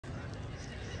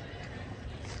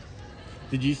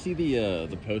Did you see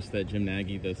the post that Jim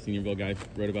Nagy, the Senior Bowl guy,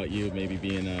 wrote about you maybe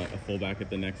being a fullback at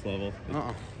the next level?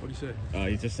 What'd he say?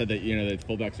 He just said that that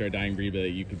fullbacks are a dying breed, but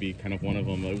that you could be kind of one of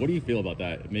them. What do you feel about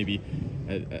that? Maybe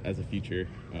as a future.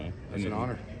 That's an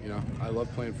honor. I love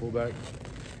playing fullback.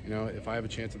 If I have a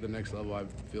chance at the next level, I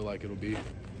feel like it'll be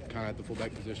kind of at the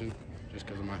fullback position, just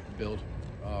because of my build.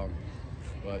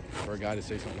 But for a guy to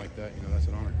say something like that, that's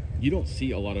an honor. You don't see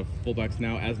a lot of fullbacks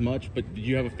now as much, but did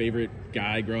you have a favorite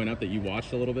guy growing up that you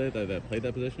watched a little bit that played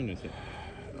that position?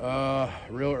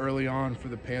 Real early on for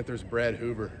the Panthers, Brad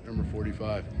Hoover, number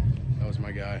 45. That was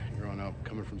my guy growing up,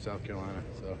 coming from South Carolina.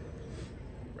 So,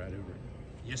 Brad Hoover.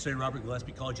 Yesterday, Robert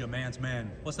Gillespie called you a man's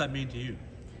man. What's that mean to you?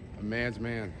 A man's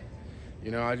man.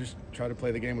 I just try to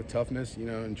play the game with toughness,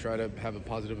 and try to have a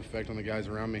positive effect on the guys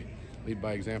around me. Lead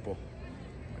by example.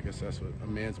 I guess that's what a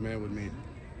man's man would mean.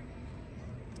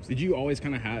 Did you always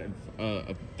kind of have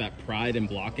that pride in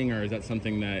blocking, or is that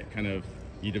something that kind of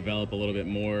you develop a little bit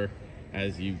more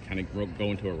as you kind of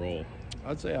go into a role?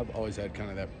 I'd say I've always had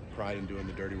kind of that pride in doing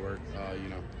the dirty work.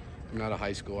 Coming out of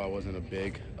high school, I wasn't a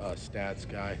big stats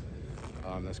guy.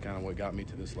 That's kind of what got me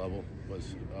to this level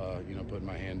was, putting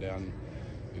my hand down,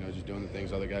 just doing the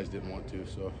things other guys didn't want to.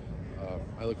 So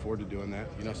I look forward to doing that.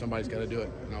 Somebody's got to do it,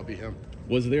 and I'll be him.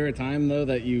 Was there a time, though,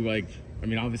 that you,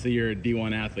 obviously you're a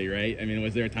D1 athlete, right?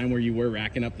 Was there a time where you were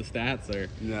racking up the stats? Or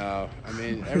No.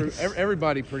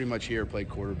 Everybody pretty much here played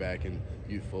quarterback in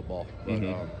youth football. But,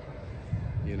 as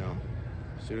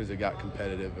soon as it got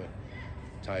competitive,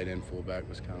 tight end, fullback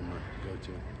was kind of my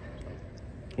go-to.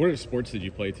 What other sports did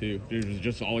you play, too? Was it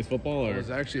just always football? Or? I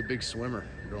was actually a big swimmer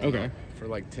growing up. For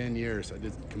like 10 years, I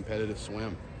did competitive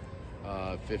swim,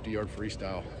 50-yard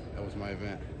freestyle. That was my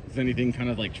event. Does anything kind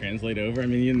of translate over?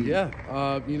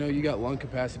 Yeah. You got lung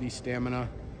capacity, stamina,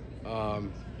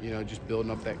 just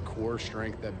building up that core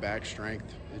strength, that back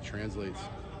strength. It translates.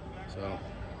 So.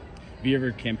 Have you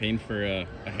ever campaigned for a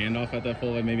handoff at that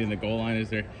fullback, maybe in the goal line? Is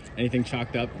there anything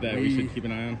chalked up that we should keep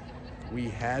an eye on? We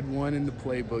had one in the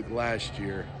playbook last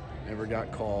year. Never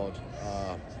got called.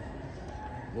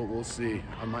 We'll see.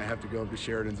 I might have to go up to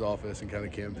Sheridan's office and kind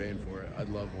of campaign for it. I'd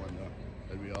love one, though.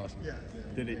 That'd be awesome. Yeah.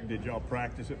 Did y'all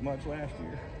practice it much last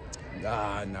year?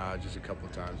 Nah, just a couple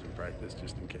of times in practice,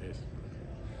 just in case.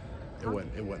 It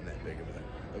wasn't that big of an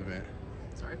event.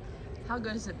 Sorry. How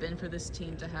good has it been for this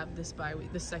team to have this bye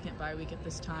week, this second bye week at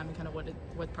this time, and kind of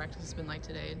what practice has been like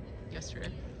today and yesterday?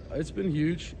 It's been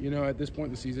huge. At this point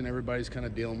in the season, everybody's kind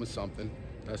of dealing with something.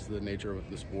 That's the nature of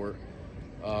the sport.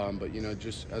 But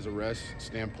just as a rest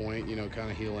standpoint,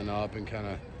 kind of healing up and kind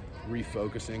of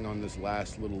refocusing on this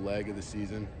last little leg of the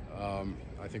season.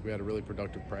 I think we had a really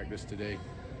productive practice today.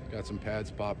 Got some pads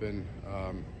popping,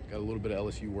 got a little bit of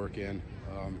LSU work in.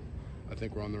 I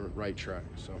think we're on the right track,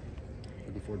 so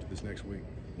looking forward to this next week.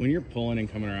 When you're pulling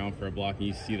and coming around for a block and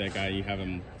you see that guy, you have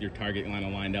him, your target line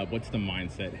lined up, what's the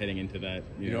mindset heading into that?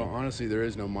 Honestly, there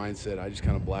is no mindset. I just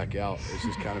kind of black out. It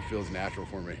just kind of feels natural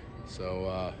for me.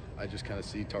 So I just kind of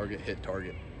see target, hit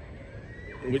target.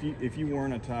 If you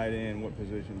weren't a tight end, what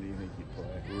position do you think you'd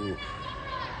play? Ooh.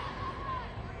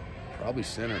 Probably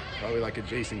center. Probably like a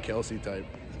Jason Kelsey type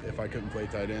if I couldn't play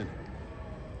tight end.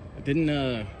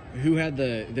 There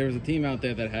was a team out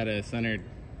there that had a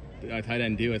tight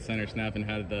end do a center snap and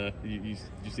had did you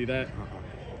see that?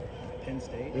 Penn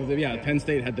State? Penn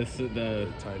State had the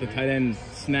tight end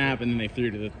snap and then they threw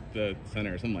to the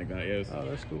center or something like that. Yeah, oh,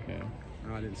 that's cool. Yeah.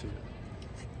 No, I didn't see that.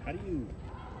 How do you,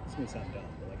 this may sound dumb,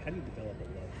 but how do you develop a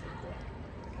love for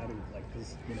blocking?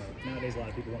 Because nowadays a lot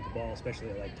of people want the ball,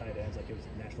 especially at tight ends. It was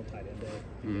National Tight End Day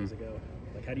a few days ago.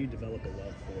 How do you develop a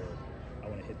love for, I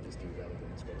want to hit this dude rather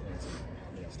than score points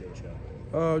and steal the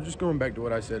show? Just going back to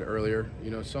what I said earlier,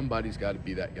 somebody's got to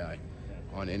be that guy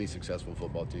on any successful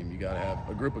football team. You got to have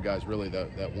a group of guys really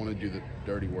that want to do the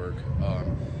dirty work.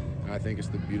 And I think it's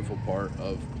the beautiful part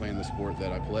of playing the sport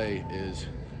that I play is,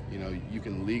 you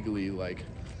can legally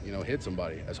hit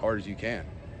somebody as hard as you can.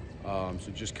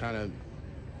 So just kind of,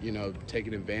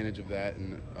 taking advantage of that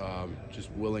and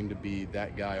just willing to be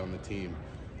that guy on the team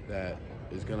that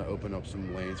is going to open up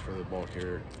some lanes for the ball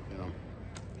carrier.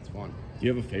 It's fun. Do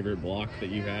you have a favorite block that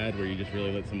you had where you just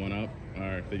really lit someone up,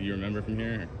 or that you remember from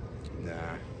here?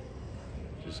 Nah,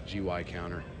 just GY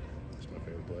counter. That's my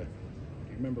favorite play.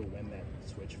 Do you remember when that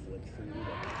switch flipped for you?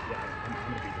 I'm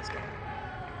going to be this guy.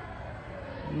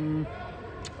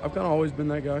 I've kind of always been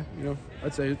that guy.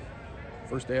 I'd say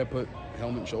first day I put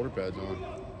helmet and shoulder pads on.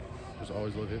 Just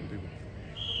always loved hitting people.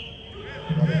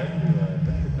 Robbie, how did you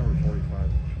pick number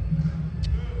 45?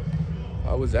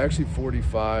 I was actually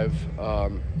 45.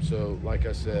 So like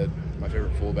I said, my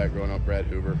favorite fullback growing up, Brad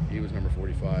Hoover, he was number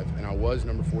 45. And I was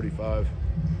number 45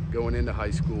 going into high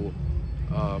school.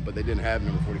 but they didn't have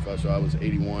number 45, so I was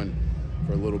 81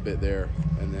 for a little bit there.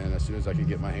 And then as soon as I could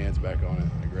get my hands back on it,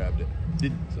 I grabbed it.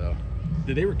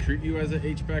 Did they recruit you as an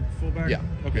H-back fullback? Yeah.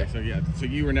 Okay, so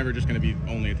you were never just going to be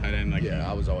only a tight end?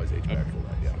 I was always H-back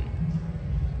fullback, yeah.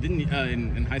 Didn't you,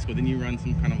 in high school, didn't you run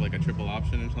some kind of like a triple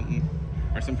option or something?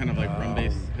 Or some kind of like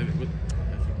run-based?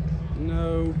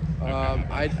 No.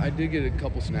 I did get a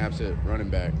couple snaps at running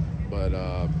back, but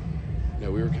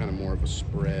we were kind of more of a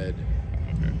spread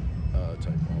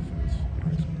type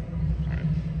offense.